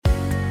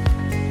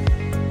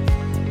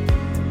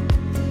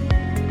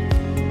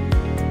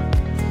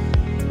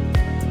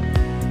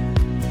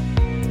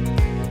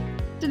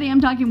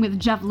talking with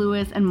Jeff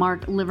Lewis and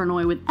Mark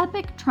Livernoy with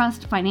Epic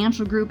Trust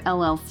Financial Group,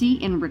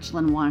 LLC in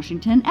Richland,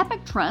 Washington.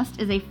 Epic Trust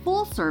is a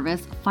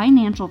full-service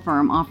financial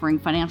firm offering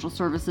financial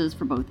services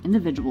for both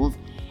individuals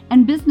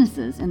and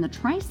businesses in the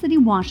Tri-City,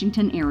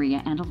 Washington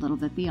area and a little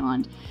bit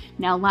beyond.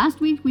 Now, last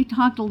week we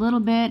talked a little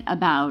bit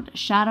about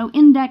shadow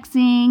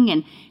indexing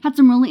and had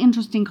some really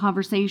interesting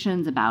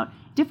conversations about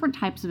different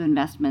types of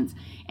investments.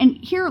 And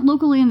here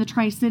locally in the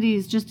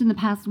Tri-Cities, just in the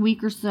past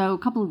week or so,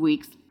 couple of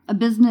weeks, a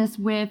business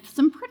with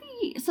some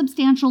pretty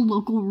substantial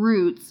local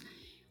roots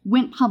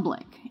went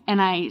public.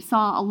 And I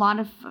saw a lot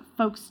of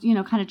folks,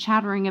 kind of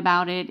chattering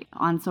about it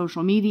on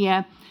social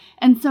media.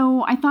 And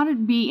so I thought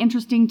it'd be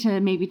interesting to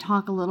maybe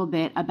talk a little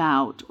bit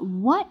about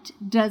what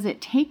does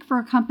it take for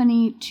a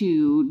company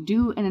to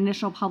do an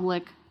initial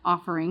public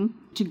offering,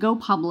 to go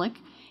public,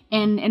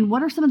 and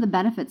what are some of the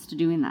benefits to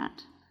doing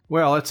that?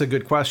 Well, that's a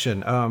good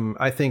question.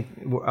 I think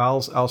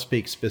I'll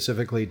speak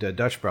specifically to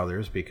Dutch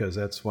Brothers because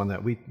that's one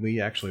that we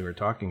actually were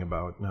talking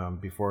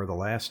about before the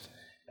last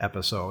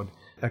episode.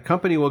 A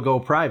company will go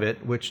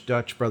private, which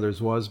Dutch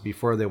Brothers was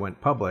before they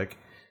went public.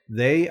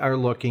 They are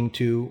looking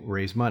to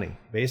raise money.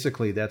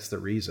 Basically, that's the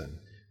reason.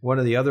 One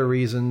of the other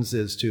reasons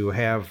is to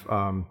have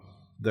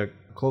the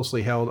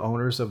closely held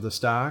owners of the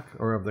stock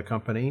or of the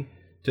company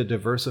to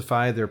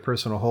diversify their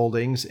personal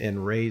holdings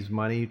and raise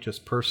money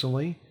just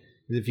personally.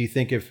 If you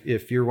think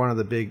if you're one of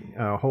the big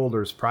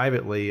holders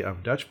privately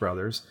of Dutch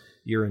Brothers,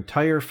 your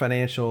entire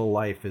financial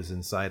life is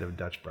inside of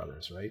Dutch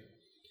Brothers, right?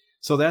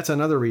 So that's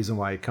another reason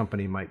why a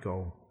company might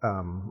go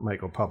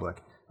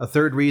public. A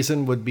third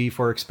reason would be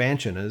for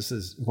expansion.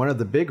 Is one of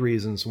the big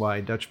reasons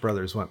why Dutch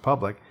Brothers went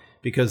public,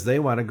 because they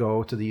want to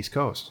go to the East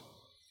Coast.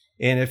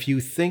 And if you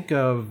think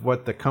of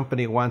what the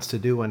company wants to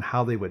do and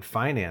how they would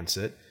finance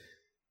it,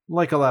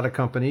 like a lot of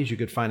companies, you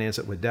could finance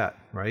it with debt,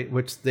 right?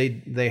 Which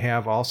they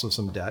have also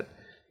some debt.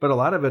 But a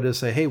lot of it is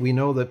say, hey, we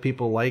know that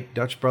people like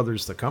Dutch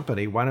Brothers, the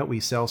company. Why don't we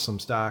sell some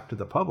stock to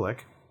the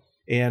public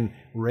and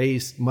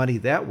raise money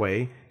that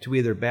way to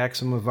either back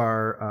some of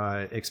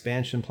our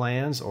expansion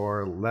plans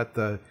or let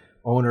the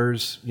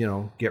owners,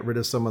 get rid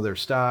of some of their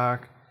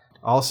stock.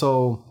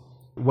 Also,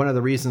 one of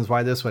the reasons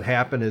why this would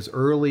happen is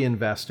early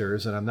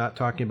investors, and I'm not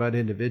talking about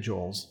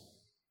individuals,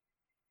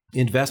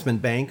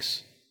 investment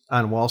banks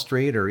on Wall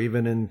Street or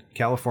even in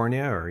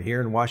California or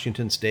here in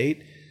Washington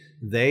State,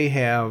 they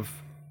have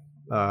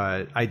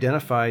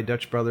identify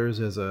Dutch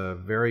Brothers as a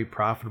very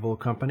profitable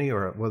company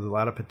or with a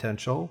lot of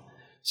potential.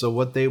 So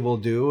what they will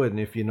do, and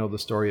if you know the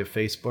story of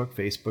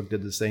Facebook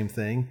did the same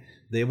thing.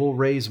 They will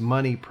raise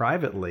money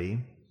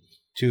privately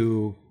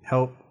to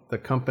help the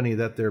company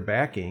that they're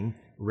backing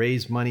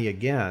raise money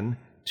again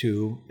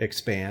to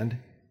expand,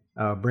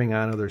 bring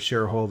on other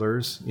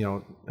shareholders,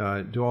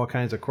 do all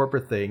kinds of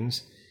corporate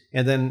things.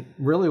 And then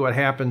really what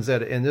happens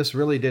and this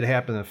really did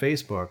happen in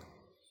Facebook,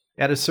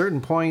 at a certain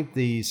point,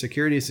 the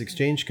Securities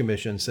Exchange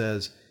Commission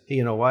says, hey,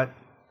 you know what?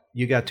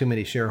 You got too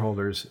many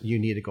shareholders. You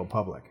need to go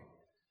public.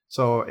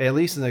 So at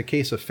least in the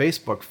case of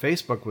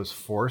Facebook was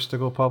forced to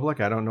go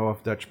public. I don't know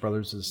if Dutch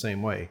Brothers is the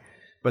same way.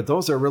 But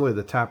those are really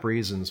the top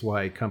reasons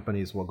why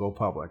companies will go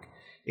public.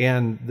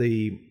 And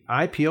the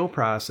IPO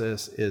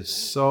process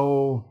is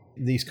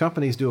these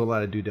companies do a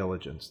lot of due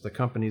diligence. The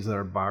companies that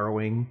are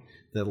borrowing,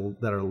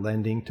 that are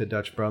lending to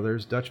Dutch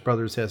Brothers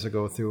has to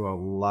go through a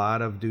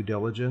lot of due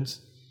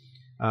diligence.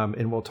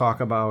 And we'll talk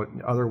about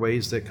other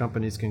ways that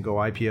companies can go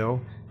IPO,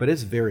 but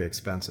it's very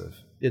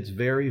expensive. It's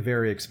very,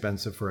 very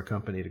expensive for a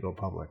company to go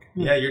public.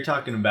 Yeah, you're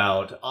talking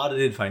about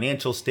audited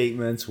financial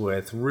statements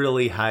with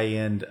really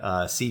high-end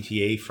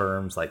CPA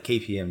firms like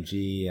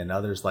KPMG and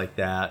others like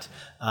that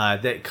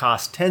that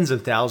cost tens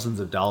of thousands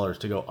of dollars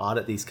to go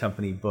audit these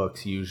company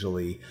books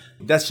usually.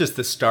 That's just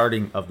the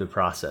starting of the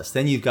process.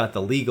 Then you've got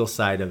the legal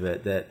side of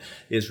it that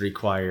is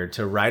required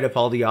to write up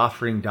all the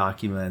offering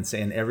documents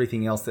and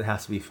everything else that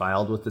has to be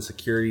filed with the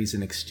Securities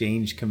and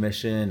Exchange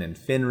Commission and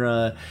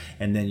FINRA,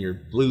 and then your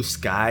blue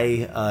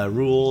sky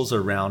rules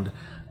around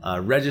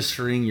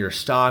registering your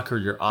stock or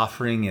your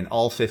offering in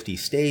all 50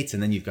 states.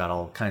 And then you've got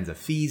all kinds of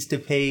fees to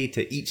pay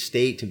to each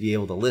state to be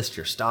able to list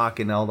your stock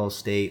in all those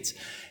states.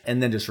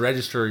 And then just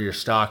register your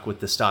stock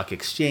with the stock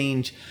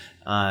exchange.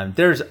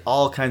 There's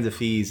all kinds of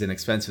fees and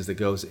expenses that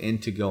goes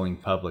into going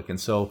public. And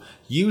so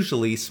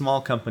usually small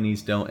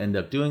companies don't end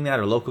up doing that,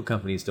 or local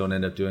companies don't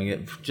end up doing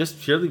it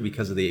just purely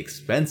because of the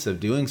expense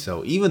of doing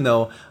so. Even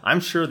though I'm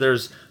sure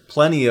there's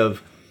plenty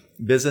of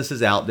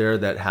businesses out there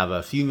that have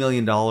a few $1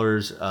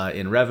 million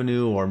in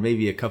revenue, or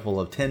maybe a couple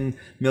of $10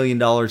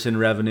 million in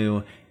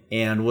revenue,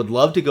 and would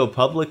love to go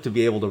public to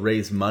be able to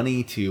raise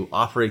money to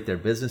operate their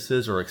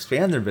businesses or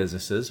expand their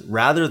businesses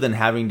rather than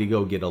having to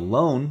go get a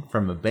loan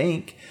from a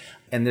bank.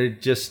 And they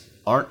just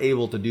aren't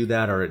able to do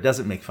that, or it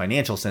doesn't make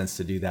financial sense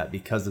to do that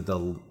because of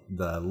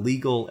the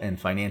legal and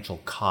financial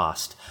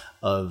cost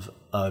of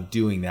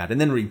doing that. And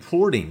then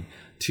reporting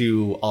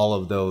to all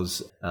of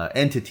those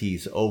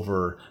entities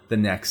over the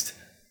next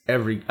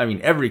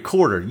every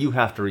quarter, you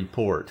have to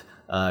report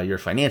your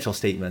financial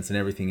statements and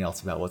everything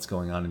else about what's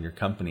going on in your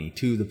company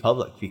to the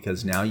public,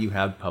 because now you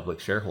have public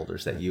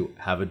shareholders that you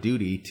have a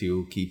duty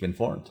to keep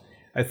informed.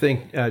 I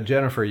think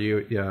Jennifer,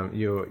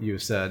 you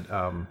said,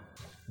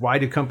 why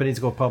do companies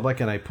go public?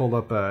 And I pulled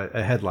up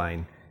a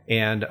headline,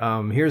 and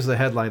here's the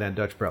headline on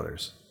Dutch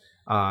Brothers,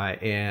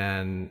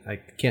 and I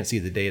can't see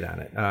the date on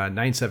it.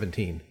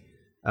 9/17.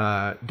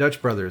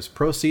 Dutch Brothers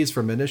proceeds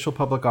from initial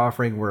public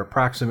offering were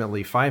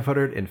approximately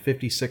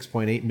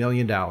 $556.8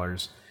 million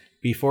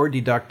before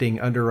deducting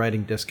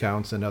underwriting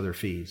discounts and other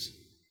fees.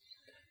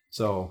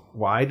 So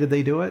why did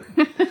they do it?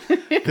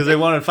 Because they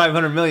wanted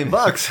 $500 million. They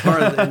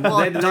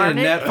didn't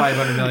net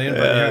 $500 million.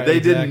 But they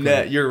didn't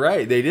net. You're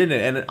right. They didn't.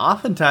 And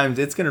oftentimes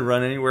it's going to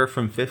run anywhere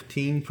from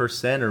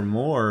 15% or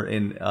more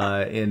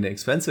in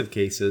expensive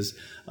cases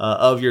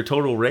of your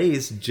total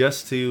raise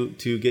just to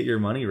get your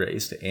money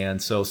raised.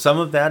 And so some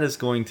of that is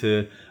going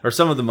to, or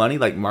some of the money,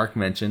 like Mark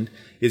mentioned,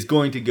 is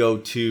going to go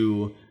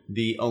to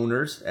the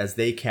owners as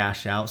they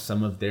cash out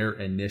some of their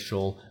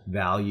initial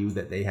value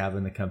that they have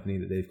in the company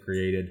that they've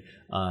created.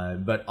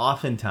 But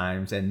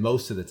oftentimes, and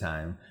most of the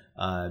time,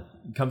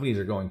 companies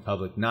are going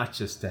public not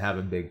just to have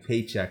a big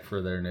paycheck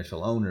for their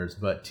initial owners,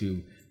 but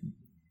to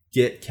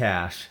get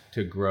cash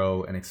to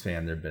grow and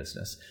expand their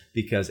business.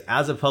 Because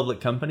as a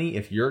public company,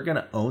 if you're going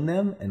to own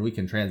them, and we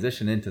can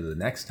transition into the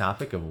next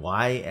topic of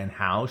why and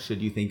how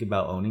should you think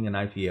about owning an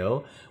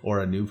IPO or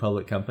a new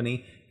public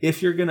company.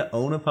 If you're going to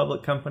own a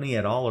public company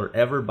at all or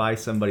ever buy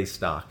somebody's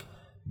stock,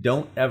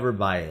 don't ever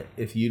buy it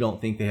if you don't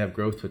think they have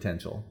growth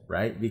potential,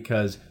 right?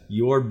 Because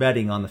you're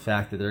betting on the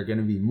fact that they're going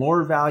to be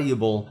more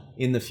valuable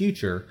in the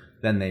future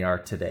than they are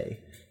today.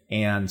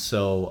 And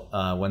so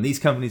when these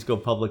companies go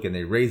public and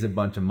they raise a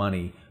bunch of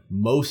money,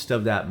 most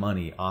of that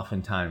money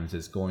oftentimes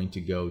is going to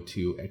go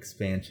to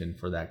expansion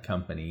for that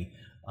company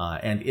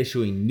and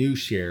issuing new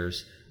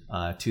shares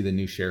to the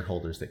new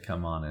shareholders that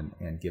come on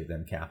and give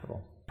them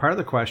capital. Part of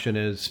the question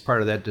is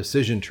part of that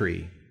decision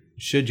tree.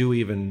 Should you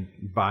even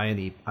buy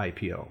an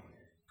IPO?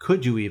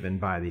 Could you even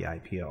buy the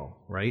IPO,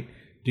 right?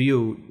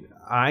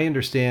 I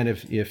understand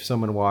if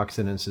someone walks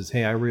in and says,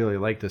 hey, I really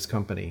like this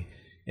company,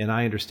 and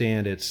I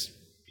understand it's,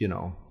 I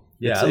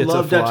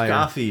love Dutch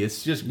coffee.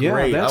 It's just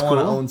great. I want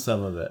to own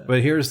some of it.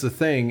 But here's the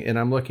thing, and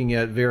I'm looking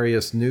at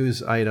various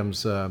news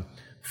items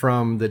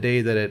from the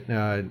day that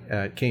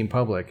it came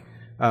public.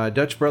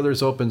 Dutch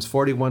Brothers opens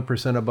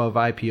 41% above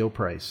IPO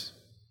price.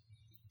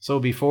 So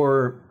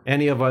before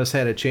any of us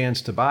had a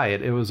chance to buy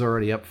it, it was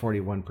already up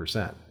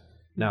 41%.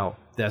 Now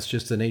that's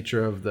just the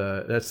nature of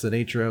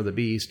the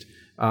beast.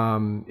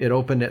 It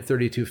opened at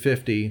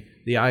 $32.50.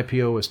 The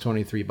IPO was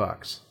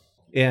 $23.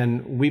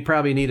 And we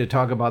probably need to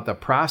talk about the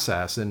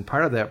process. And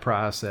part of that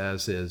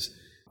process is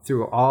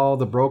through all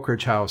the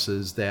brokerage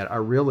houses that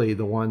are really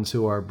the ones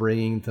who are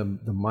bringing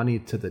the money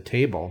to the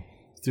table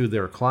through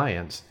their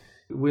clients.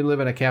 We live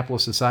in a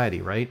capitalist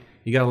society, right?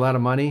 You got a lot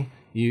of money.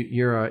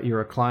 You're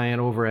a client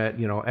over at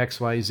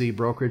XYZ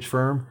brokerage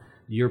firm.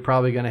 You're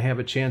probably going to have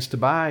a chance to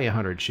buy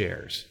 100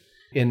 shares.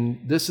 And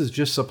this is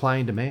just supply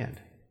and demand,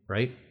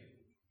 right?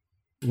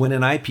 When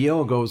an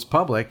IPO goes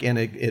public and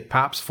it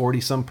pops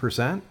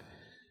 40-some%,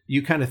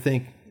 you kind of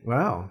think,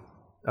 wow,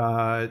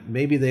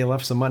 maybe they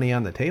left some money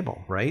on the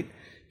table, right?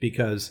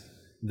 Because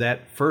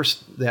that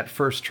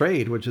first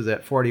trade, which is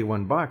at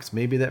 $41,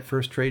 maybe that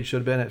first trade should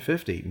have been at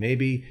 50.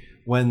 Maybe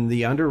when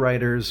the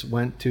underwriters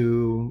went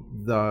to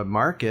the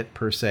market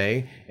per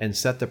se and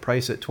set the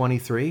price at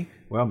 23,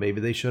 well, maybe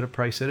they should have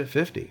priced it at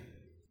 50.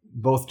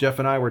 Both Jeff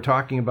and I were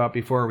talking about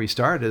before we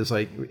started is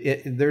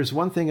there's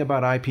one thing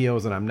about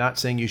IPOs, and I'm not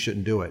saying you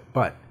shouldn't do it,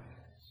 but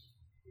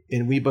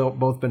and we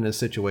both been in a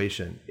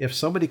situation. If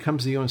somebody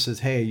comes to you and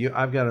says, hey,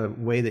 I've got a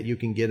way that you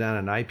can get on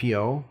an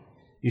IPO,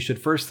 you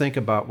should first think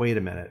about, wait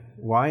a minute,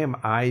 why am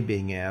I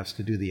being asked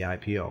to do the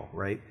IPO,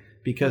 right?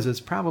 Because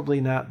it's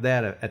probably not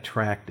that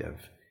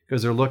attractive,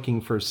 because they're looking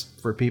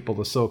for people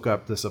to soak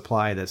up the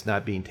supply that's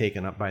not being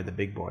taken up by the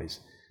big boys.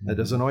 That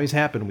doesn't always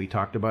happen. We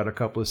talked about a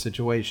couple of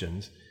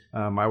situations.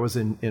 I was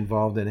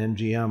involved in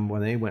MGM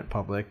when they went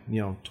public,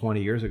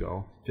 20 years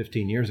ago,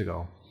 15 years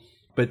ago.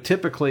 But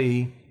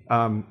typically,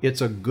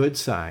 it's a good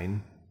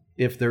sign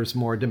if there's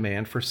more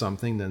demand for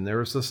something than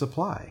there's the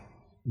supply.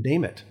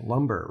 Name it,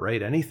 lumber,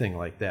 right? Anything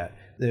like that.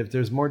 If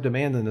there's more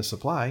demand than the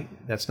supply,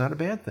 that's not a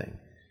bad thing.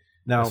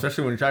 Now,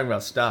 especially when you're talking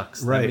about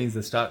stocks, right. That means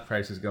the stock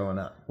price is going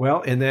up.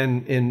 Well, and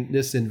then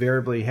this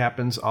invariably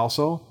happens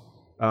also.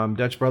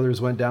 Dutch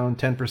Brothers went down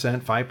 10%,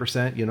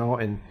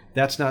 5%, and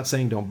that's not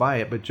saying don't buy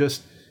it, but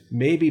just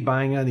maybe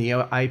buying on the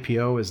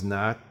IPO is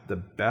not the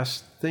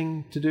best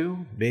thing to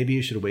do. Maybe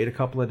you should wait a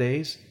couple of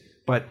days,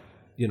 but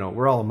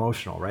we're all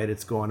emotional, right?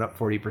 It's going up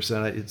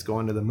 40%. It's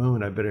going to the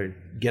moon. I better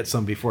get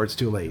some before it's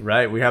too late.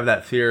 Right. We have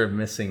that fear of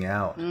missing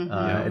out.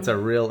 It's a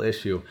real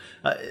issue.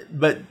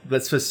 But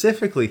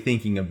specifically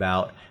thinking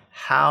about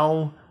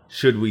how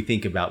should we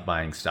think about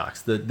buying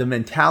stocks? The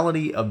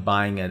mentality of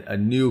buying a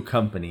new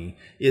company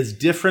is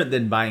different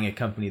than buying a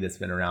company that's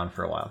been around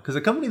for a while. Because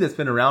a company that's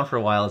been around for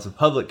a while is a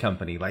public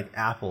company like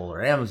Apple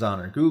or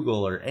Amazon or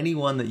Google or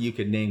anyone that you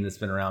could name that's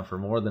been around for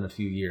more than a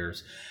few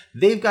years.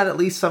 They've got at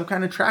least some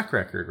kind of track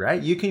record,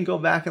 right? You can go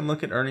back and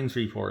look at earnings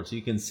reports.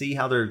 You can see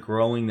how they're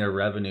growing their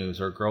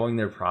revenues or growing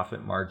their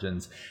profit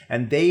margins.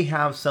 And they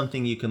have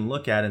something you can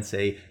look at and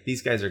say,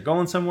 these guys are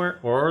going somewhere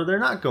or they're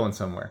not going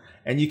somewhere.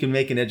 And you can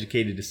make an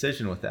educated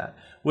decision with that.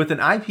 With an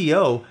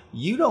IPO,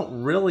 you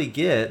don't really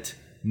get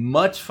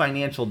much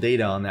financial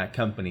data on that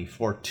company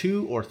for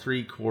 2 or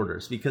 3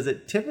 quarters because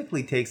it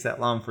typically takes that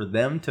long for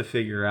them to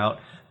figure out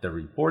the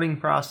reporting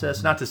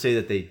process. Not to say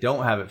that they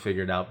don't have it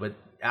figured out, but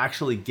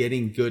actually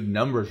getting good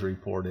numbers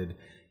reported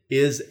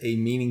is a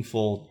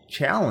meaningful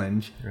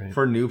challenge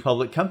for new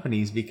public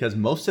companies because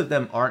most of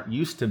them aren't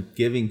used to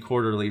giving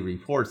quarterly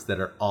reports that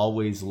are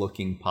always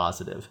looking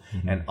positive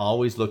and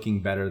always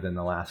looking better than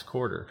the last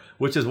quarter,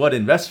 which is what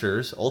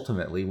investors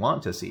ultimately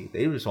want to see.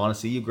 They just want to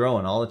see you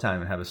growing all the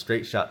time and have a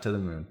straight shot to the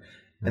moon.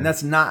 And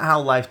that's not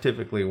how life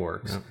typically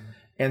works.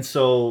 And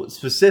so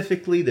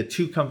specifically the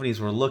 2 companies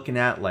we're looking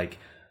at, like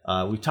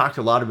we talked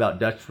a lot about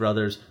Dutch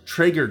Brothers.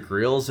 Traeger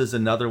Grills is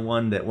another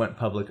one that went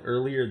public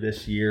earlier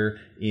this year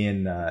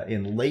in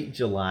late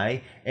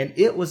July, and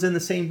it was in the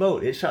same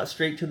boat. It shot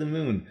straight to the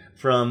moon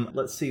from,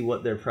 let's see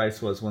what their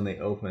price was when they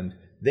opened.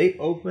 They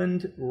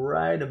opened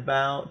right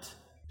about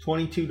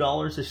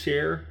 $22 a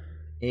share,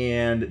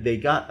 and they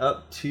got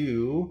up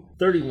to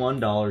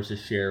 $31 a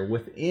share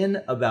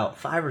within about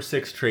 5 or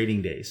 6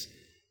 trading days.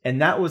 And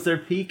that was their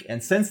peak.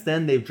 And since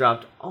then, they've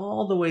dropped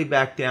all the way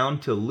back down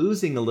to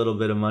losing a little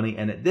bit of money.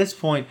 And at this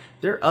point,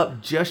 they're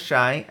up just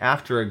shy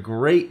after a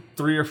great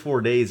 3 or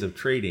 4 days of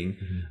trading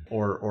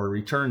or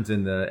returns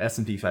in the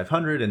S&P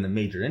 500 and the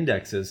major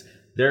indexes.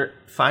 They're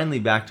finally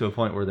back to a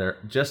point where they're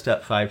just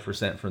up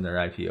 5% from their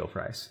IPO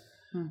price.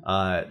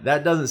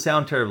 That doesn't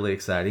sound terribly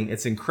exciting.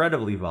 It's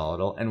incredibly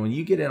volatile. And when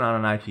you get in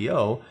on an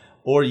IPO,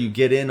 or you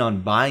get in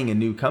on buying a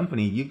new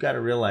company, you've got to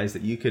realize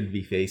that you could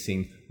be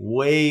facing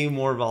way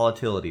more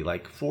volatility,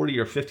 like 40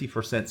 or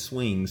 50%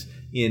 swings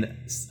in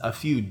a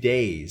few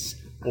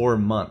days or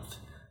month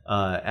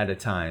at a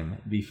time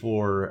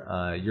before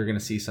you're going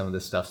to see some of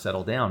this stuff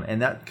settle down.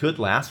 And that could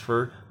last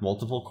for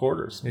multiple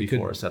quarters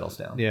before it settles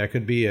down. Yeah, it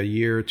could be a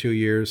year, 2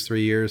 years,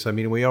 3 years. I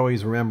mean, we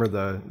always remember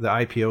the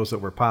IPOs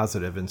that were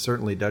positive, and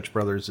certainly Dutch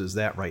Brothers is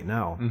that right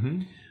now.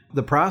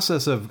 The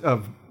process of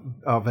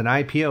an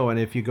IPO, and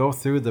if you go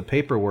through the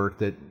paperwork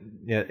that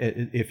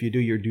if you do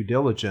your due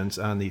diligence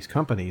on these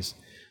companies,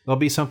 there'll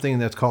be something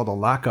that's called a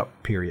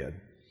lockup period.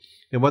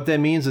 And what that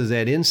means is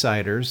that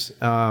insiders,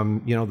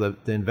 the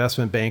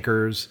investment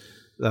bankers,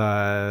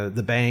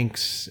 the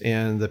banks,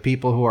 and the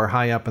people who are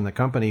high up in the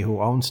company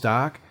who own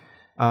stock,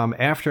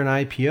 after an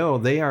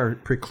IPO, they are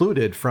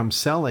precluded from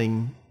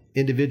selling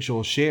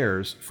individual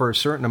shares for a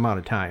certain amount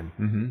of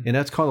time. And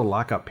that's called a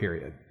lockup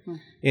period.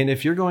 And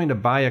if you're going to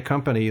buy a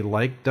company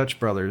like Dutch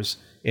Brothers,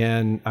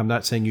 and I'm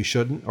not saying you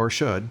shouldn't or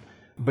should,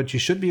 but you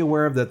should be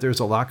aware of that there's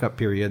a lockup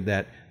period,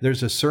 that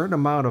there's a certain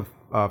amount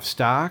of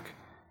stock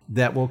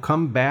that will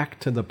come back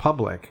to the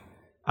public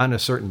on a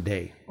certain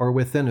day or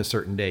within a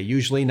certain day,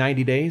 usually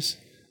 90 days,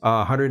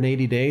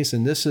 180 days.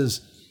 And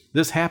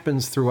this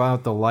happens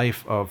throughout the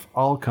life of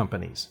all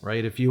companies,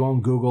 right? If you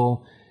own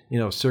Google,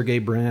 Sergey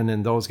Brin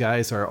and those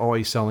guys are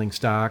always selling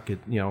stock.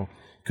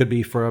 Could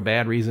be for a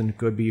bad reason,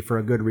 could be for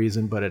a good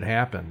reason, but it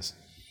happens.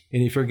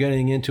 And if you're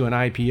getting into an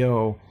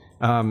IPO,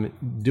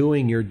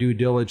 doing your due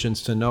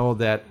diligence to know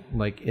that,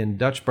 like in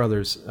Dutch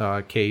Brothers'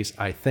 case,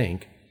 I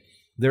think,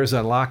 there's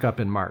a lockup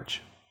in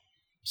March.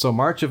 So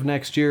March of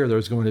next year,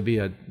 there's going to be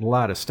a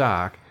lot of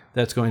stock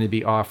that's going to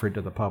be offered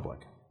to the public.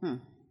 And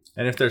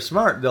if they're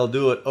smart, they'll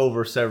do it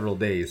over several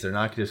days. They're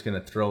not just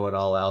going to throw it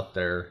all out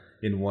there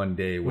in one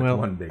day with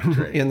one big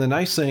trade. And the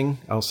nice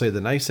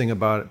thing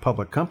about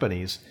public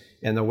companies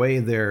and the way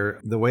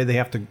they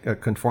have to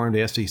conform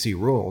to SEC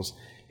rules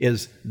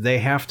is they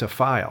have to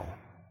file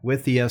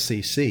with the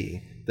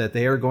SEC that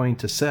they are going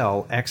to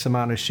sell X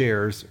amount of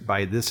shares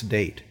by this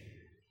date.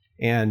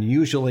 And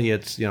usually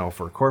it's,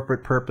 for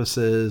corporate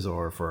purposes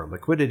or for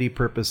liquidity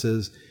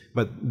purposes.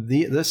 But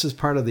this is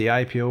part of the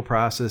IPO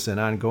process and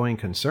ongoing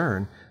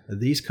concern.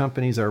 These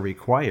companies are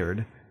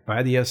required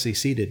by the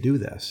SEC to do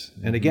this.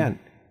 And again,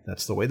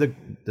 this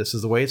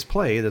is the way it's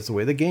played. That's the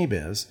way the game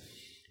is.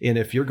 And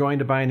if you're going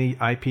to buy any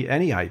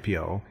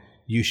IPO,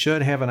 you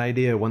should have an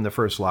idea when the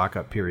first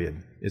lockup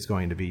period is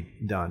going to be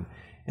done.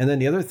 And then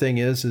the other thing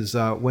is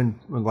when,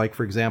 like,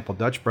 for example,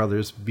 Dutch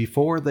Brothers,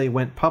 before they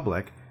went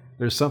public,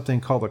 there's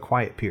something called a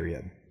quiet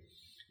period.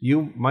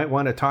 You might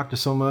want to talk to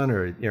someone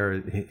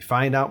or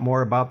find out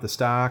more about the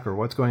stock or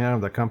what's going on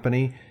with the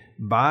company.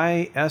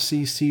 By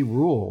SEC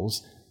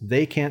rules,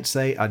 they can't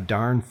say a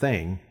darn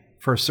thing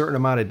for a certain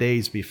amount of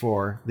days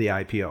before the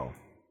IPO.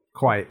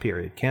 Quiet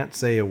period. Can't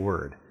say a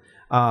word.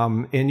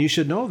 And you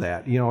should know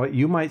that.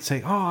 You might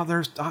say, "Oh,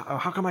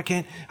 how come I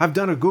can't? I've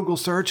done a Google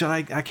search and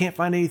I can't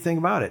find anything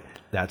about it."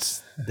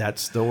 That's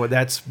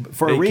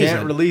for a reason. They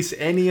can't release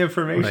any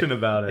information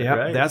about it. Yeah,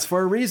 right? That's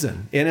for a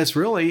reason, and it's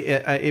really,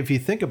 if you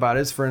think about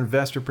it, it's for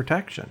investor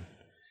protection.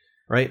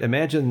 Right?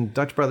 Imagine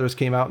Dutch Brothers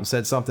came out and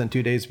said something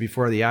 2 days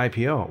before the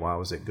IPO.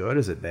 Wow, is it good?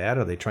 Is it bad?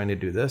 Are they trying to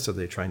do this? Are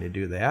they trying to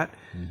do that?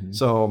 Mm-hmm.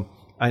 So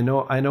I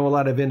know a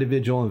lot of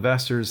individual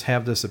investors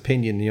have this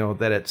opinion,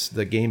 that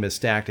the game is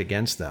stacked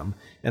against them,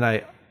 and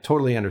I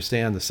totally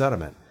understand the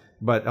sentiment.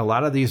 But a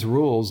lot of these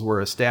rules were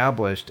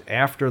established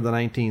after the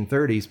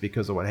 1930s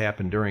because of what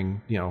happened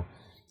during, the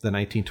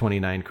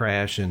 1929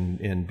 crash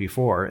and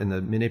before, and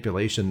the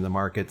manipulation in the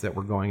markets that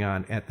were going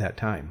on at that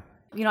time.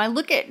 I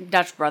look at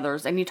Dutch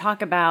Brothers and you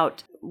talk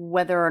about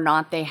whether or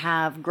not they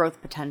have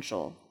growth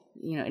potential,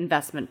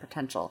 investment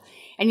potential.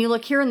 And you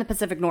look here in the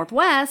Pacific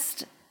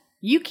Northwest,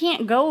 you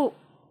can't go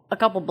a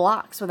couple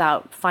blocks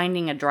without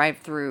finding a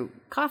drive-through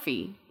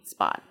coffee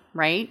spot,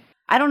 right?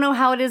 I don't know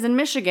how it is in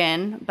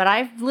Michigan, but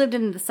I've lived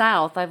in the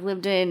South. I've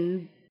lived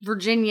in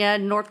Virginia,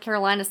 North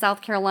Carolina,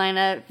 South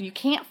Carolina. You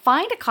can't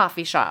find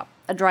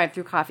a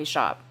drive-through coffee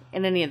shop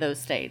in any of those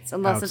states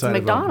unless Outside it's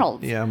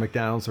McDonald's.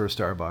 McDonald's or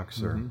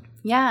Starbucks. Or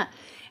Yeah.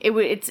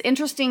 It's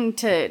interesting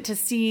to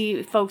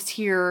see folks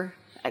here,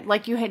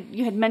 like you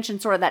had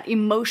mentioned, sort of that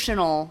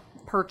emotional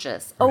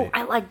purchase. Right. Oh,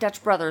 I like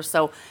Dutch Brothers,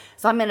 so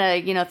I'm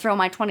gonna throw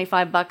my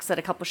 $25 at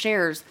a couple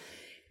shares.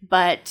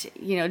 But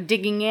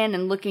digging in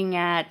and looking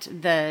at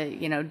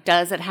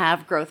does it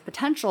have growth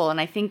potential? And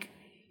I think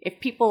if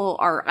people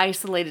are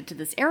isolated to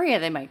this area,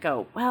 they might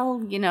go, well,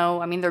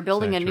 they're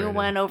building saturated. A new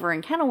one over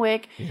in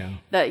Kennewick.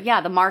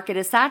 Yeah. The market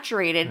is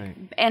saturated, right.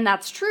 And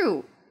that's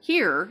true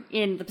here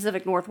in the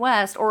Pacific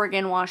Northwest,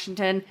 Oregon,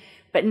 Washington,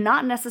 but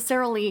not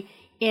necessarily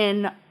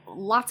in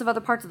lots of other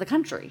parts of the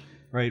country.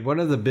 Right. One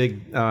of the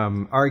big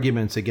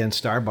arguments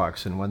against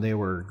Starbucks, and when they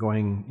were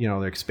going,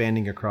 they're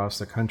expanding across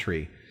the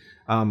country,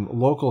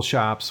 local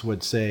shops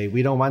would say,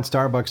 we don't want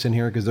Starbucks in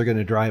here because they're going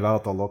to drive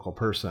out the local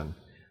person.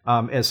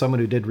 As someone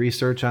who did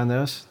research on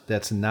this,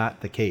 that's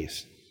not the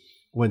case.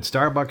 When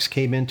Starbucks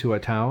came into a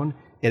town,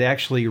 it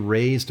actually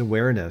raised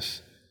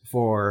awareness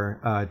for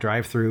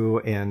drive-through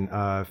and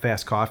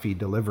fast coffee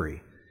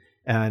delivery.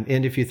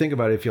 And if you think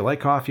about it, if you like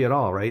coffee at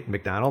all, right?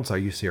 McDonald's, are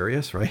you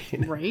serious, right?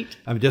 Right.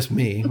 I'm just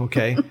me,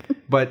 okay?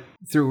 But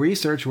through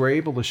research, we're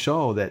able to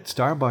show that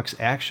Starbucks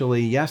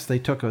actually, yes, they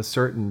took a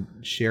certain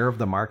share of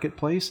the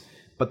marketplace,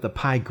 but the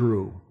pie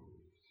grew.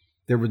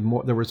 There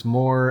was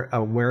more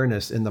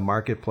awareness in the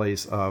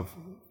marketplace of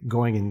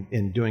going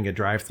and doing a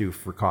drive-through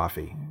for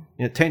coffee.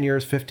 10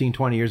 years, 15,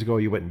 20 years ago,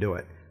 you wouldn't do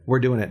it. We're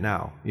doing it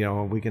now.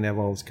 We can have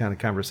all those kind of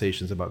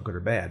conversations about good or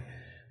bad.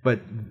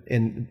 But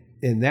and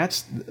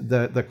that's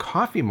the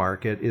coffee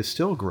market is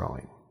still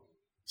growing.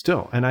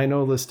 Still. And I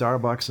know the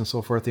Starbucks and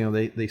so forth,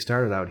 they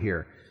started out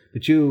here.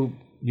 But you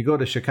go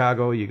to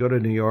Chicago, you go to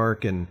New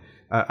York, and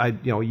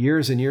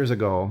years and years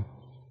ago,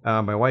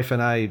 my wife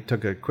and I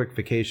took a quick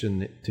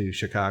vacation to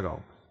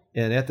Chicago.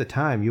 And at the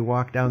time, you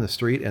walk down the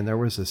street and there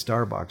was a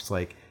Starbucks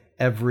like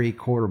every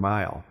quarter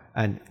mile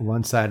on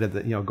one side of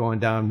the, going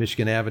down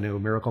Michigan Avenue,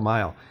 Miracle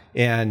Mile.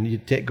 And you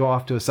go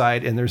off to a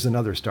side and there's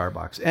another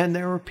Starbucks. And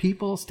there were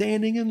people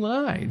standing in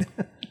line.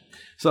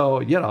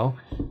 So,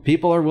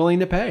 people are willing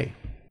to pay.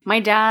 My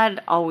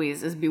dad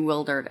always is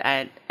bewildered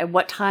at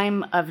what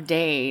time of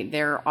day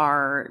there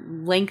are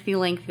lengthy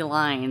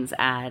lines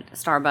at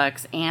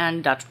Starbucks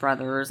and Dutch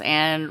Brothers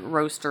and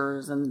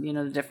Roasters and,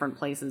 the different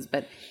places.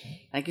 But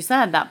like you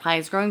said, that pie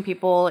is growing.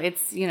 People,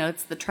 it's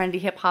the trendy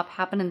hip hop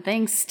happening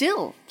thing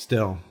still.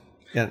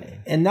 Yeah.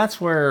 And that's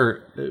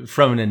where,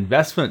 from an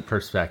investment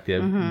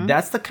perspective,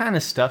 that's the kind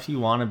of stuff you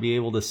want to be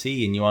able to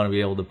see and you want to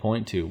be able to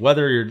point to.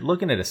 Whether you're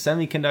looking at a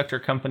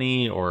semiconductor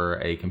company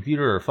or a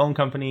computer or phone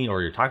company,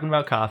 or you're talking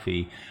about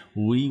coffee,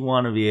 we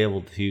want to be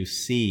able to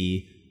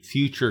see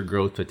future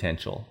growth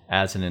potential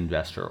as an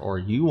investor, or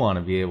you want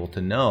to be able to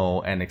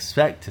know and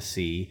expect to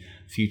see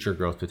future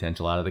growth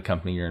potential out of the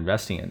company you're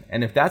investing in.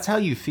 And if that's how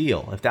you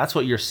feel, if that's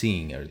what you're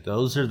seeing, or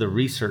those are the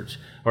research,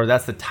 or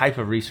that's the type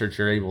of research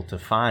you're able to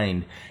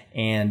find,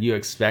 and you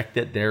expect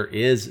that there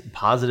is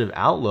positive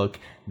outlook,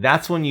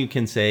 that's when you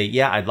can say,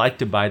 yeah, I'd like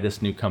to buy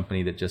this new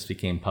company that just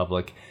became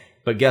public.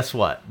 But guess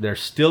what? They're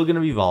still going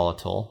to be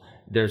volatile.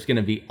 There's going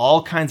to be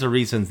all kinds of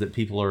reasons that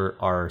people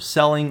are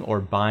selling or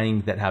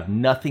buying that have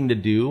nothing to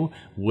do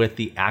with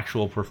the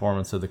actual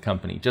performance of the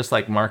company. Just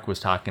like Mark was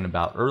talking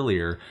about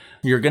earlier,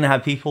 you're going to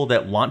have people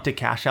that want to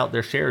cash out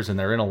their shares and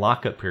they're in a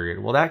lockup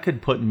period. Well, that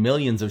could put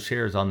millions of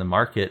shares on the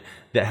market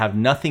that have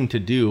nothing to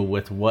do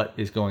with what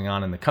is going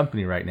on in the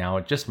company right now.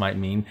 It just might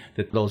mean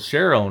that those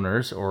share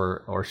owners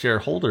or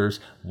shareholders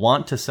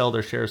want to sell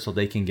their shares so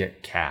they can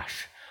get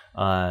cash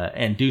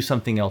and do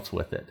something else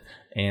with it.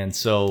 And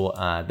so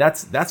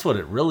that's what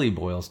it really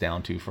boils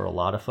down to for a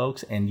lot of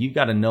folks. And you've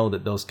got to know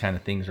that those kind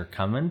of things are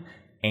coming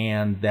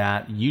and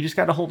that you just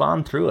got to hold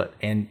on through it.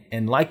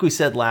 And like we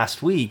said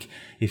last week,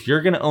 if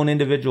you're going to own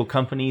individual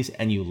companies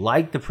and you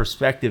like the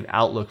prospective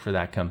outlook for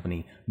that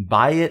company,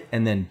 buy it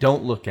and then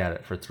don't look at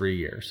it for 3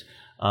 years.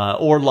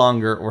 Or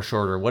longer or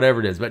shorter, whatever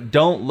it is. But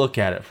don't look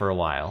at it for a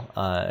while.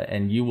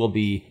 And you will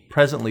be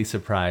pleasantly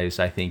surprised,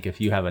 I think,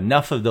 if you have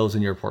enough of those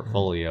in your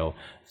portfolio.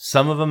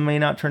 Some of them may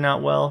not turn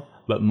out well,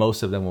 but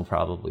most of them will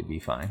probably be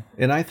fine.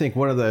 And I think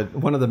one of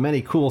the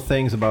many cool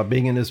things about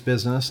being in this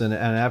business, and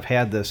I've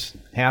had this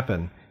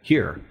happen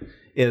here,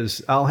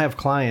 is I'll have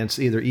clients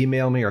either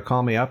email me or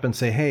call me up and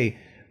say, hey,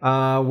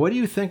 what do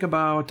you think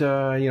about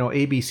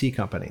ABC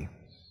company?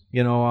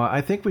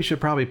 I think we should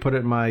probably put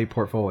it in my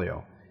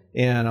portfolio.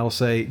 And I'll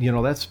say,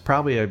 that's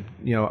probably a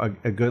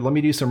good, let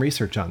me do some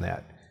research on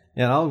that.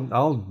 And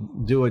I'll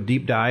do a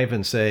deep dive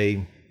and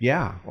say,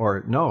 yeah,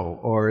 or no,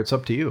 or it's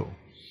up to you.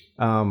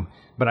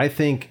 But I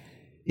think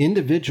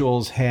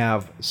individuals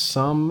have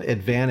some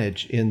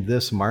advantage in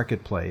this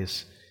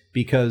marketplace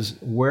because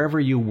wherever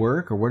you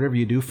work or whatever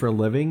you do for a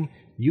living,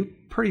 you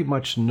pretty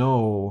much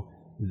know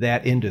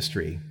that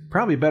industry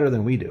probably better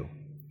than we do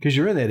because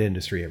you're in that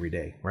industry every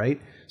day, right?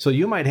 So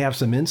you might have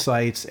some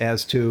insights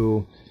as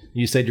to,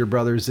 you said your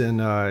brother's in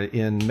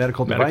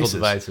medical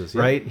devices,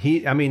 yeah. Right?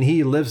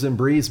 He lives and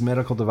breathes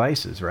medical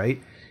devices,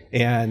 right?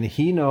 And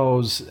he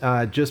knows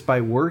just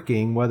by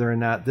working whether or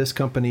not this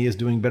company is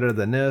doing better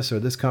than this or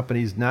this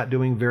company's not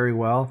doing very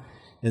well.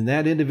 And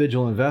that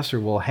individual investor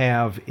will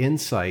have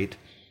insight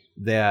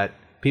that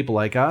people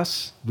like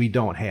us, we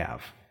don't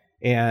have.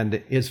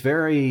 And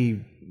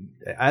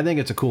I think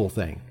it's a cool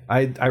thing.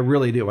 I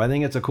really do. I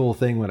think it's a cool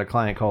thing when a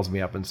client calls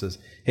me up and says,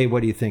 hey,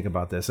 what do you think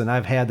about this? And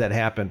I've had that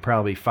happen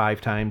probably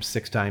 5 times,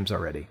 6 times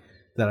already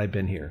that I've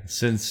been here.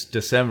 Since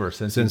December.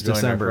 Since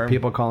December.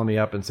 People calling me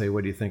up and say,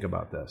 what do you think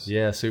about this?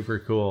 Yeah, super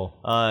cool.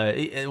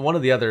 One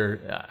of the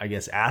other,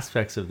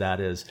 aspects of that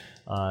is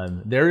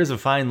there is a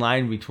fine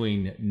line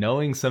between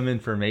knowing some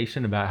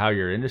information about how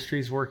your industry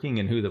is working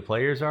and who the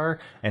players are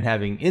and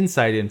having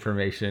inside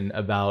information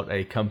about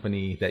a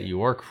company that you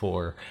work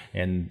for.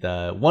 And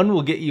one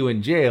will get you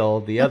in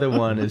jail. The other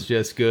one is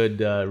just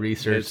good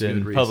research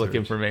and public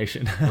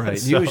information. Right.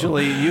 So,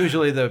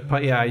 usually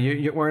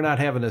we're not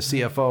having a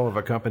CFO of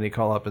a company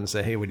call up and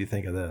say, hey, what do you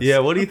think of this? Yeah,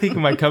 what do you think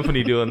of my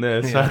company doing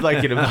this? I'd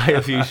like you to buy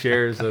a few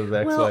shares of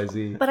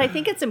XYZ. But I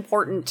think it's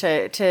important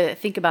to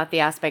think about the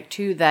aspect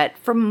too that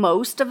for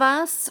most of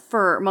us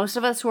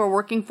who are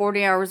working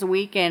 40 hours a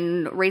week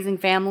and raising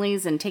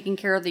families and taking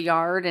care of the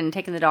yard and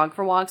taking the dog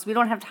for walks, we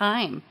don't have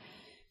time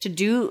to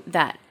do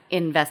that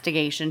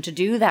investigation, to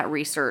do that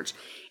research.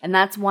 And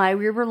that's why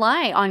we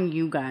rely on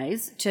you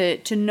guys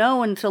to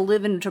know and to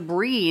live and to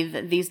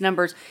breathe these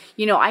numbers.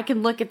 I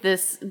can look at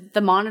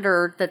the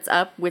monitor that's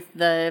up with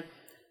the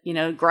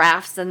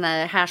graphs and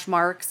the hash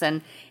marks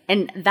and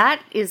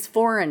that is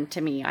foreign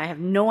to me. I have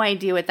no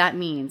idea what that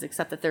means,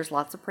 except that there's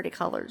lots of pretty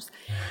colors.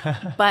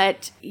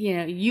 But,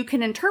 you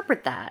can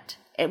interpret that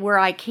where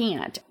I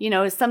can't.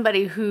 As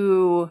somebody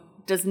who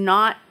does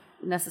not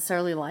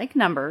necessarily like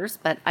numbers,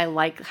 but I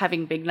like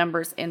having big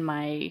numbers in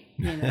my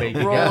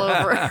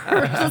rollover,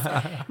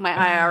 my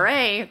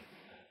IRA,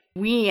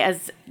 we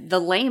as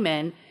the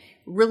layman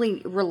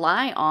really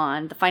rely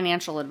on the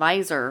financial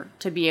advisor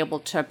to be able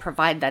to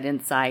provide that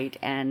insight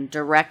and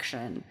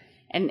direction.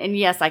 And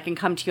yes, I can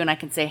come to you and I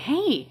can say,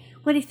 hey,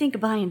 what do you think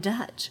of buying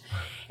Dutch?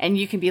 And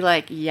you can be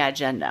like, yeah,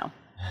 Jen, no.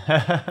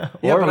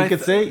 Or we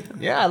could say,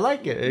 yeah, I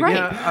like it. Right.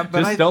 Yeah,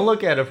 but don't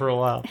look at it for a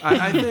while.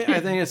 I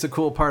think it's a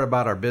cool part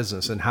about our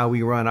business and how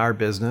we run our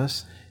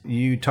business.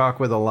 You talk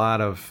with a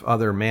lot of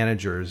other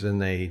managers and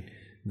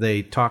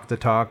they talk the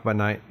talk but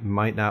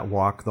might not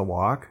walk the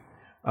walk.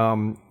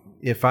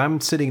 If I'm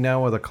sitting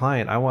down with a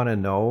client, I want to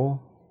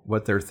know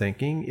what they're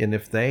thinking. And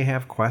if they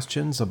have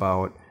questions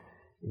about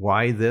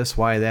why this,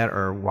 why that,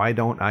 or why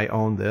don't I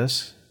own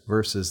this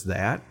versus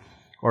that,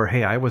 or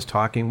hey, I was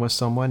talking with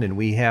someone and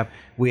we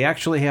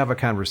actually have a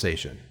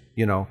conversation,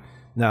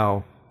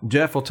 Now,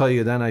 Jeff will tell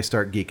you then I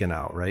start geeking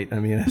out, right?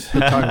 talking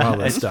about all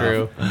this stuff.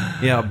 True.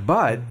 Yeah,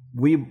 but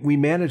we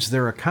manage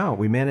their account.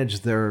 We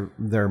manage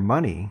their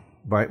money,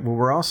 but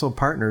we're also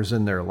partners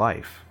in their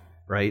life,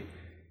 right?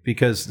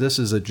 Because this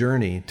is a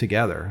journey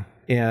together.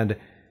 And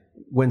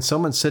when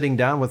someone's sitting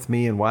down with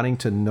me and wanting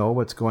to know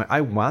what's going on,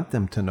 I want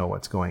them to know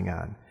what's going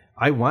on.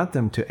 I want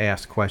them to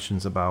ask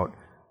questions about,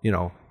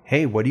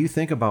 hey, what do you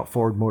think about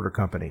Ford Motor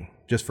Company?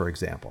 Just for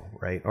example,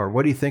 right? Or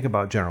what do you think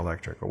about General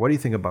Electric? Or what do you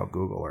think about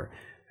Google? Or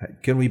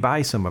can we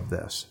buy some of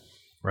this,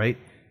 right?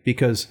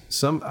 Because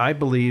I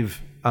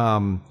believe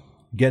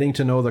getting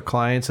to know the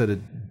clients at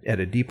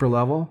a deeper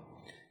level,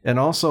 and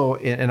also,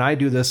 and I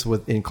do this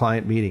in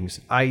client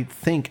meetings, I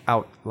think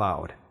out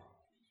loud.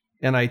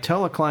 And I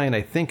tell a client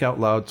I think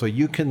out loud so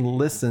you can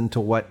listen to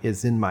what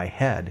is in my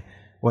head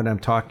when I'm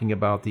talking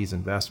about these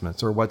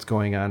investments or what's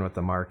going on with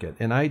the market.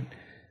 And I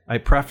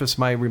preface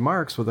my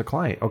remarks with a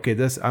client. Okay,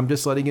 I'm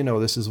just letting you know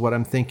this is what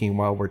I'm thinking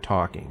while we're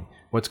talking.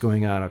 What's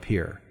going on up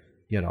here,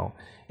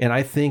 And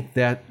I think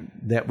that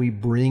we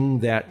bring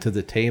that to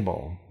the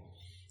table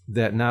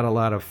that not a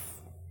lot of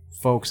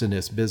folks in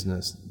this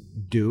business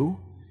do.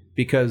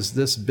 because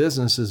this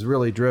business is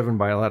really driven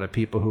by a lot of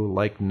people who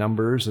like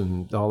numbers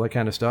and all that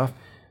kind of stuff.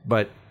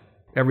 But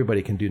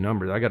everybody can do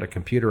numbers. I got a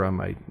computer on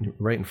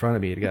right in front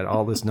of me. It got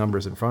all this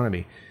numbers in front of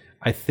me.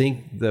 I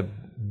think the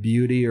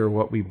beauty or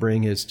what we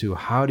bring is to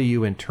how do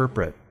you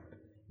interpret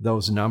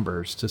those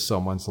numbers to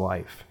someone's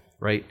life,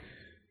 right?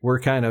 We're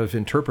kind of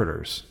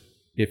interpreters,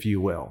 if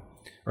you will,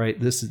 right?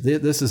 This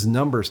is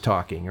numbers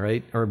talking,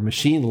 right? Or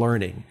machine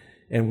learning.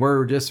 And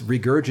we're just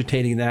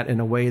regurgitating that in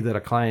a way that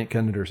a client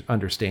can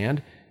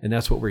understand. And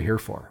that's what we're here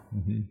for.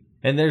 Mm-hmm.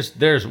 And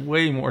there's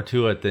way more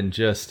to it than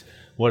just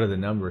what do the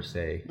numbers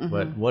say,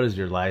 but what does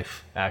your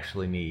life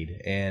actually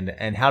need?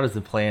 And how does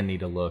the plan need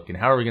to look? And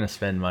how are we going to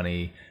spend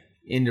money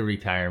into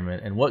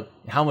retirement? And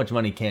how much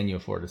money can you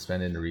afford to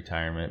spend into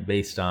retirement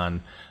based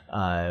on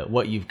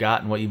what you've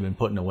got and what you've been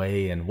putting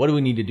away? And what do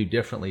we need to do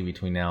differently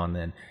between now and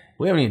then?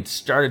 We haven't even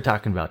started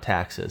talking about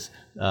taxes.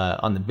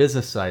 On the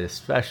business side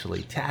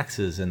especially,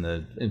 taxes and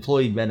the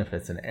employee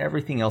benefits and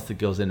everything else that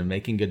goes into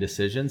making good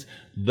decisions.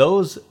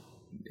 Those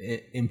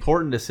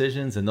important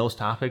decisions and those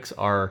topics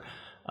are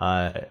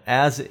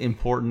as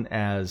important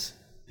as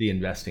the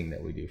investing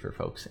that we do for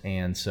folks.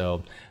 And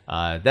so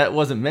that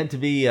wasn't meant to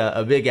be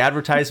a big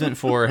advertisement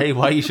for, hey,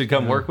 why you should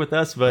come work with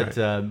us. But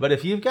but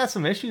if you've got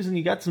some issues and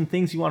you got some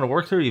things you want to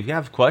work through, you've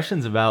got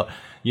questions about,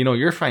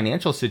 your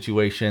financial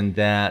situation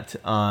that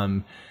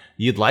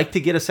you'd like to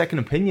get a second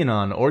opinion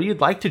on, or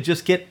you'd like to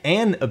just get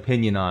an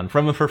opinion on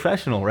from a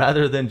professional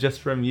rather than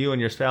just from you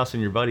and your spouse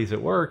and your buddies at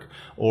work,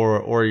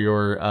 or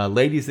your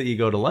ladies that you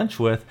go to lunch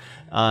with,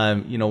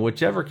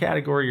 whichever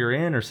category you're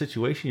in or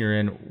situation you're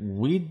in,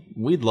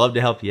 we'd love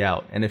to help you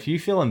out. And if you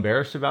feel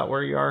embarrassed about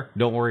where you are,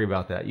 don't worry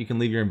about that. You can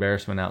leave your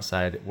embarrassment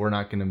outside. We're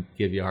not going to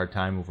give you a hard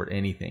time over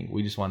anything.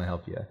 We just want to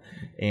help you.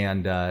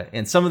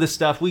 And some of this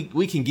stuff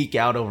we can geek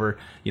out over,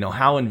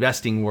 how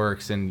investing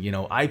works and,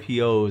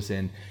 IPOs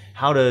and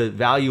how to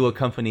value a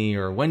company,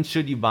 or when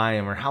should you buy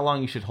them, or how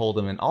long you should hold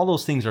them. And all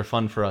those things are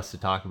fun for us to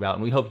talk about,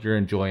 and we hope you're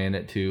enjoying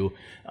it too.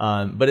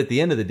 But at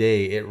the end of the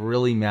day, it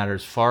really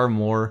matters far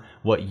more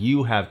what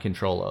you have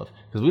control of,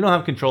 because we don't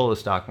have control of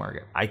the stock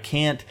market. I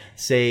can't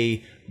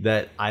say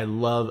that I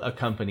love a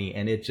company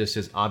and it just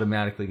is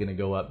automatically going to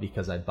go up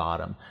because I bought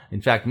them.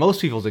 In fact,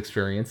 most people's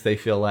experience, they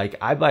feel like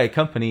I buy a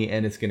company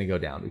and it's going to go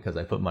down because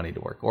I put money to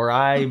work, or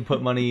I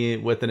put money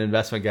with an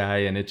investment guy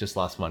and it just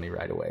lost money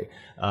right away.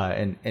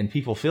 And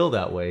people feel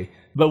that way,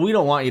 but we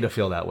don't want you to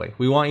feel that way.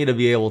 We want you to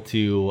be able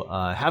to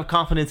have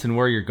confidence in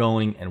where you're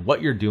going and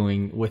what you're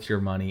doing with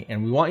your money.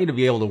 And we want you to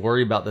be able to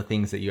worry about the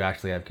things that you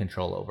actually have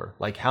control over,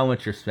 like how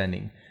much you're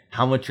spending,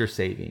 how much you're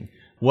saving,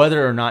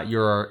 whether or not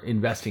you're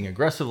investing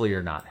aggressively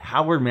or not,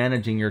 how we're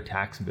managing your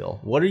tax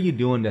bill. What are you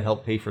doing to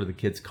help pay for the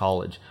kids'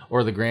 college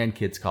or the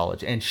grandkids'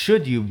 college? And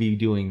should you be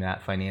doing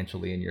that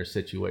financially in your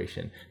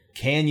situation?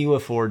 Can you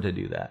afford to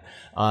do that?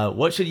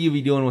 What should you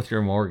be doing with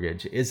your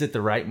mortgage? Is it the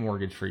right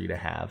mortgage for you to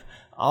have?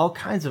 All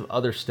kinds of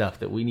other stuff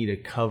that we need to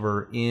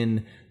cover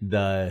in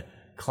the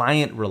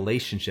client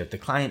relationship, the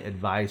client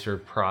advisor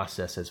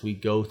process as we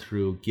go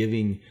through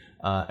giving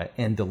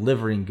and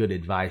delivering good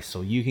advice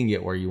so you can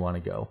get where you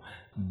want to go.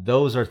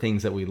 Those are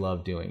things that we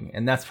love doing.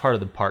 And that's part of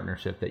the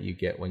partnership that you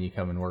get when you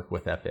come and work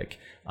with Epic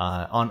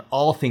on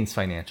all things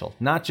financial,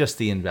 not just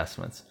the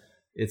investments.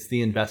 It's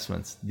the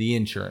investments, the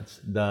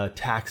insurance, the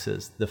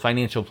taxes, the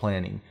financial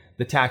planning,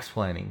 the tax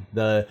planning,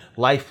 the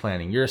life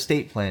planning, your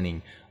estate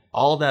planning,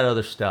 all that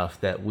other stuff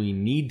that we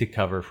need to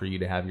cover for you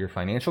to have your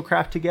financial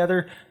craft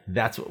together.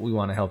 That's what we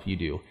want to help you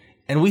do.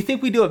 And we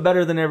think we do it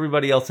better than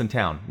everybody else in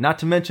town. Not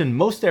to mention,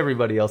 most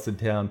everybody else in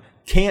town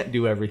can't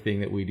do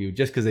everything that we do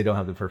just because they don't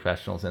have the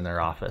professionals in their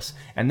office.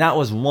 And that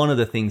was one of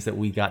the things that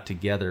we got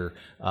together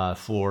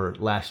for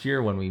last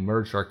year when we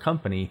merged our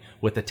company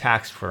with a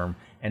tax firm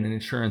and an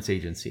insurance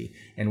agency.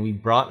 And we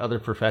brought other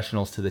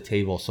professionals to the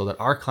table so that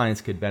our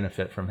clients could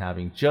benefit from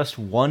having just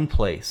one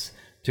place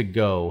to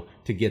go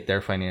to get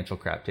their financial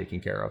crap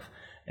taken care of.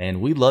 And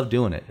we love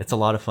doing it. It's a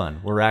lot of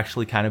fun. We're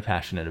actually kind of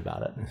passionate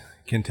about it.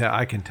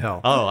 I can tell.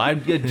 Oh,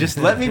 just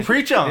let me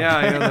preach on.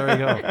 Yeah, there we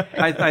go.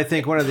 I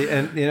think one of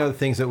the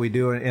things that we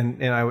do,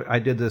 and I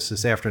did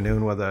this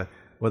afternoon with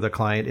a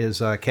client,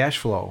 is cash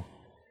flow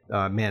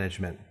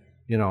management.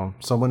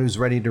 Someone who's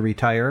ready to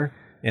retire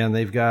and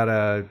they've got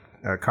a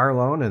car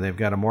loan and they've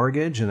got a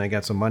mortgage and they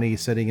got some money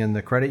sitting in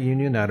the credit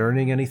union not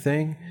earning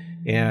anything,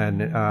 and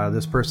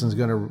this person's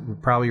going to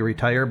probably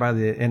retire by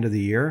the end of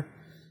the year.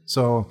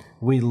 So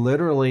we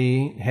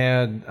literally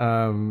had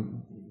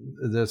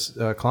this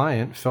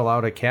client fill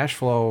out a cash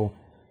flow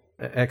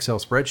Excel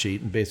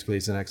spreadsheet, and basically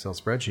it's an Excel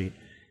spreadsheet,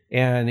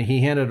 and he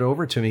handed it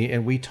over to me,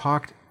 and we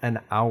talked an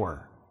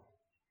hour.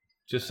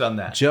 Just on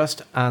that.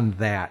 Just on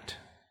that.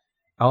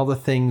 All the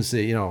things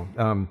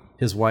that,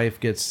 his wife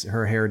gets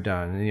her hair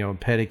done,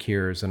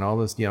 pedicures and all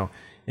this,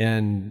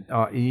 and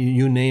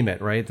you name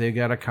it, right? They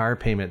got a car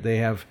payment. They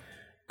have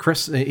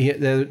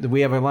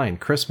we have a line,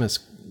 Christmas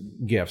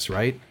gifts,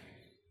 right?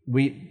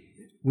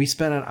 We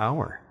spent an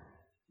hour.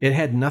 It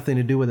had nothing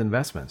to do with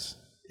investments.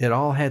 It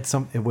all had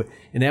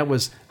and that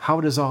was, how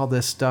does all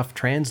this stuff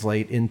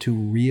translate into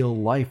real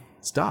life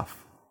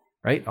stuff?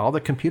 right? All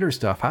the computer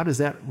stuff, how does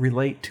that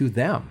relate to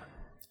them?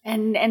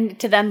 And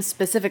to them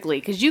specifically,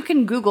 because you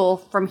can Google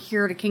from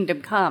here to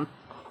kingdom come,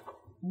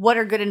 what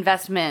are good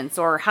investments,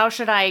 or how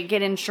should I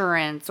get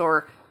insurance,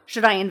 or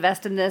should I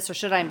invest in this, or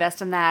should I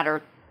invest in that,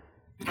 or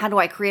how do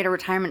I create a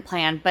retirement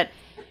plan? But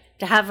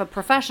to have a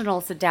professional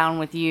sit down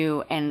with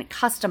you and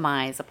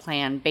customize a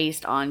plan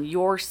based on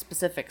your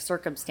specific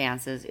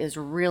circumstances is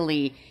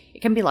really,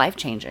 it can be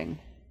life-changing.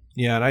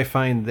 Yeah, and I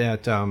find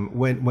that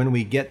when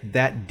we get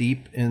that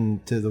deep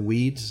into the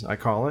weeds, I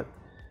call it,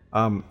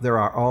 there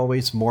are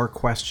always more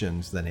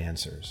questions than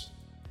answers.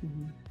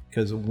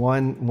 Because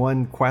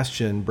one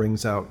question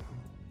brings out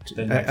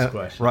the next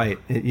question. Right.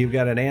 You've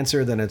got an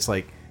answer, then it's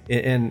like,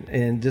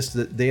 and just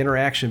the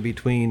interaction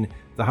between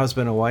the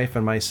husband and wife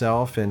and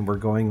myself, and we're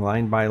going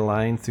line by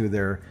line through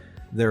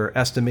their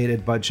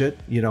estimated budget,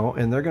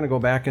 and they're going to go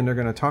back and they're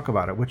going to talk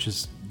about it, which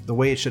is the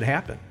way it should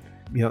happen.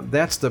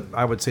 That's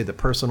I would say the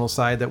personal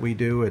side that we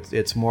do.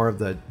 It's more of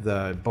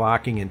the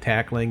blocking and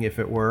tackling, if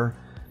it were,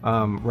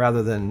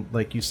 rather than,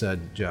 like you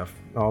said, Jeff,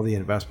 all the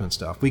investment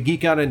stuff. We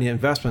geek out on the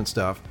investment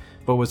stuff,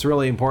 but what's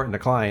really important to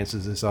clients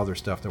is this other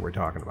stuff that we're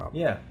talking about.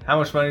 Yeah. How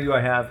much money do I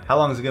have? How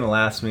long is it going to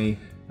last me?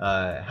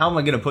 How am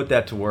I going to put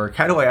that to work?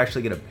 How do I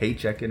actually get a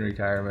paycheck in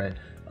retirement?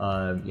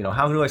 How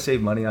do I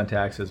save money on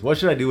taxes? What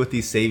should I do with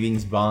these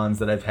savings bonds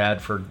that I've had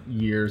for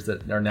years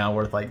that are now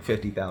worth like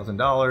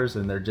 $50,000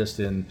 and they're just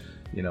in,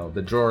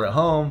 the drawer at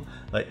home?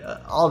 Like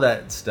all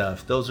that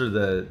stuff. Those are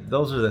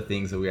the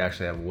things that we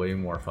actually have way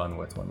more fun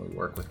with when we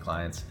work with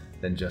clients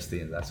than just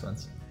the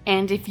investments.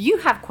 And if you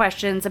have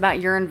questions about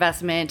your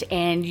investment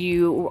and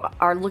you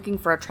are looking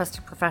for a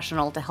trusted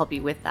professional to help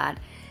you with that,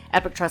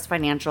 Epic Trust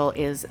Financial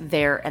is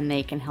there and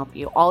they can help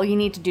you. All you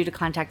need to do to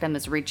contact them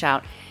is reach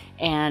out,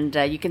 and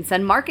you can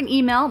send Mark an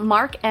email,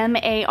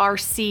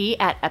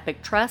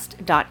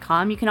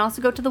 mark@epictrust.com. You can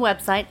also go to the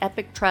website,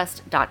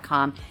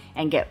 epictrust.com,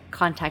 and get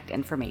contact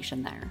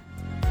information there.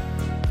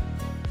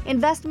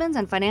 Investments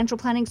and financial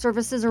planning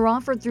services are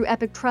offered through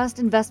Epic Trust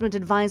Investment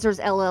Advisors,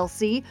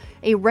 LLC,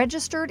 a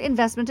registered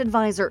investment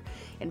advisor.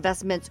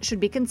 Investments should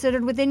be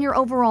considered within your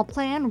overall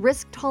plan,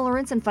 risk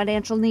tolerance, and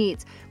financial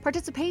needs.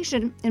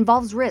 Participation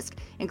involves risk,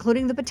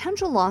 including the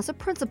potential loss of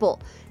principal.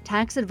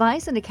 Tax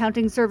advice and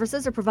accounting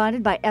services are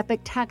provided by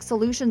Epic Tax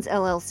Solutions,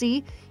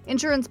 LLC.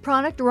 Insurance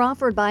products are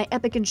offered by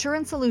Epic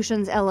Insurance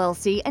Solutions,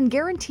 LLC, and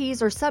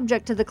guarantees are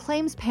subject to the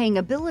claims paying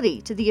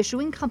ability to the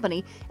issuing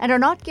company and are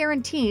not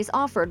guarantees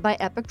offered by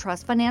Epic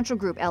Trust Financial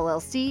Group,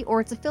 LLC,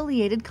 or its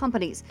affiliated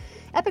companies.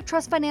 Epic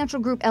Trust Financial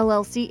Group,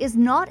 LLC is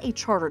not a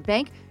chartered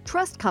bank,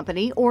 trust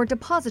company, or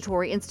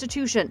depository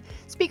institution.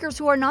 Speakers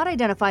who are not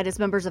identified as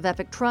members of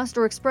Epic Trust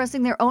are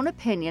expressing their own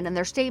opinion, and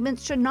their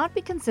statements should not be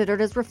considered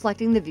as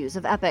reflecting the views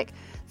of Epic.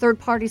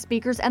 Third-party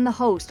speakers and the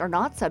host are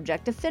not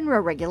subject to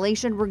FINRA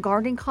regulation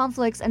regarding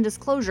conflicts and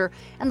disclosure,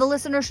 and the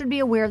listener should be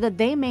aware that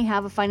they may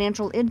have a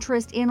financial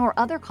interest in or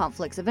other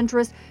conflicts of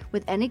interest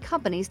with any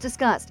companies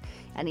discussed.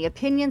 Any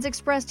opinions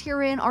expressed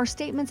herein are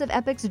statements of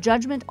Epic's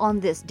judgment on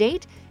this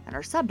date and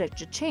are subject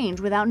to change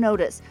without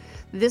notice.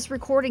 This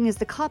recording is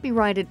the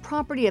copyrighted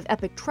property of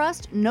Epic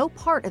Trust. No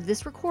part of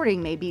this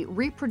recording may be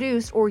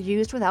reproduced or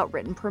used without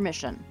written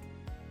permission.